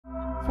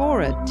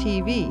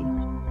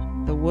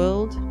FORA.tv. The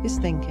world is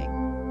thinking.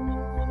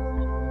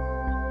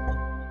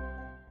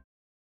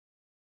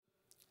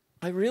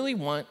 I really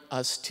want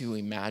us to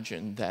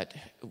imagine that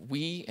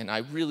and I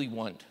really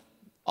want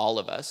all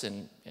of us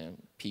and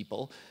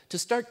people to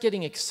start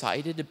getting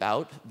excited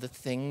about the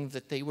thing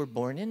that they were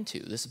born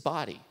into, this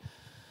body.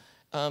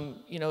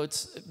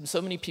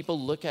 So many people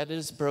look at it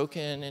as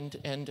broken, and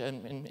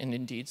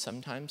indeed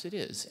sometimes it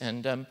is.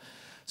 And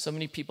so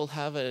many people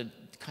have a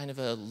kind of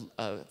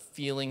a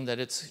feeling that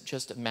it's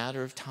just a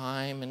matter of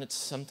time, and it's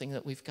something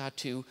that we've got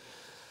to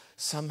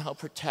somehow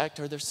protect,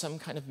 or there's some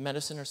kind of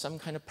medicine or some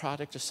kind of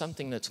product or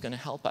something that's going to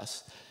help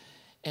us.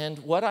 And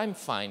what I'm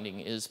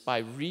finding is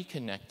by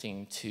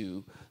reconnecting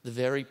to the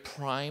very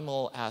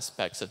primal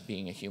aspects of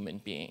being a human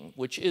being,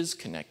 which is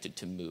connected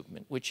to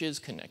movement, which is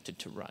connected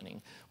to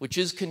running, which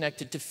is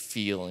connected to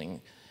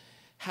feeling,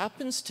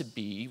 happens to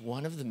be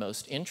one of the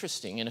most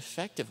interesting and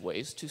effective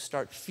ways to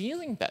start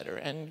feeling better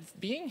and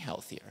being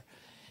healthier.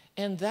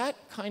 And that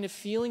kind of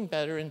feeling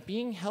better and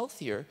being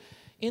healthier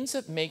ends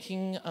up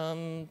making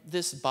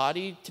this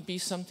body to be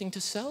something to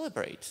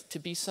celebrate, to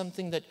be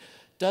something that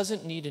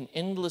doesn't need an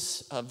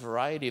endless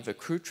variety of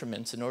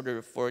accoutrements in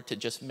order for it to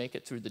just make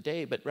it through the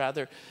day, but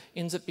rather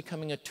ends up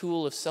becoming a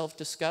tool of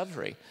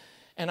self-discovery.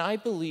 And I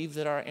believe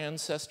that our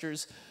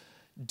ancestors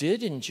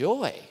did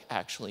enjoy,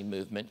 actually,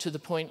 movement to the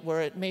point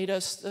where it made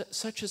us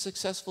such a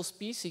successful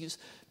species.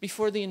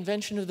 Before the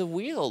invention of the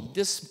wheel,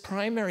 this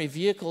primary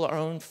vehicle, our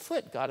own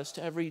foot, got us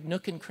to every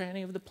nook and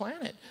cranny of the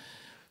planet.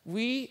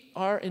 We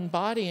are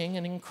embodying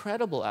an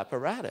incredible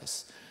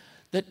apparatus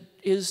that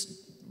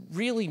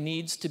really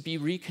needs to be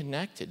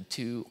reconnected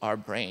to our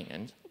brain.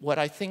 And what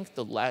I think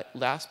the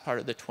last part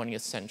of the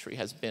 20th century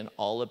has been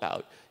all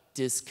about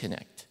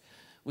disconnect.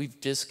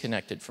 We've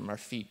disconnected from our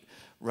feet.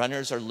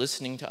 Runners are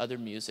listening to other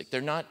music. They're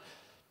not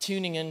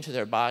tuning into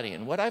their body.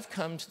 And what I've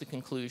come to the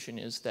conclusion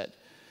is that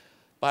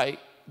by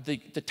the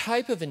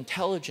type of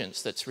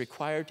intelligence that's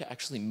required to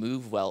actually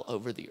move well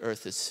over the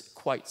earth is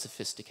quite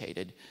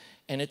sophisticated.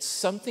 And it's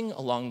something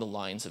along the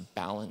lines of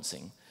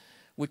balancing,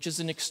 which is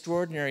an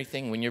extraordinary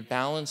thing. When you're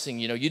balancing,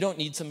 you don't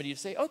need somebody to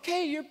say,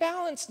 okay, you're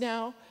balanced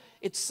now.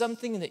 It's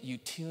something that you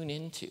tune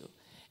into.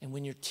 And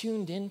when you're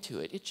tuned into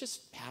it, it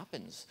just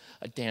happens.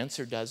 A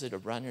dancer does it, a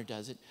runner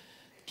does it.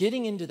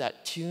 Getting into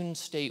that tuned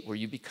state where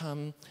you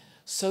become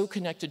so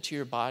connected to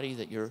your body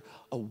that you're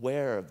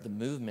aware of the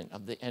movement,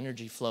 of the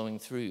energy flowing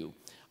through you.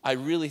 I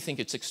really think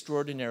it's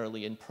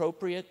extraordinarily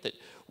appropriate that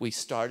we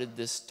started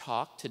this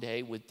talk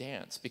today with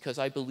dance, because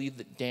I believe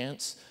that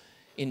dance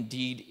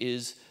indeed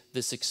is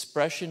this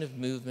expression of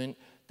movement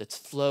that's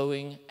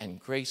flowing and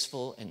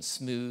graceful and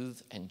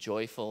smooth and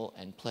joyful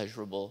and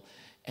pleasurable.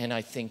 And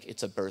I think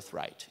it's a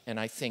birthright. And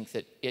I think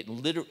that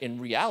in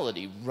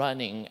reality,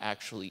 running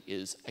actually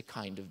is a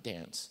kind of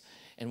dance.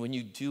 And when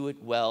you do it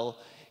well,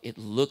 it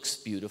looks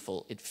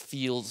beautiful, it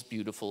feels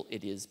beautiful,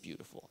 it is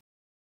beautiful.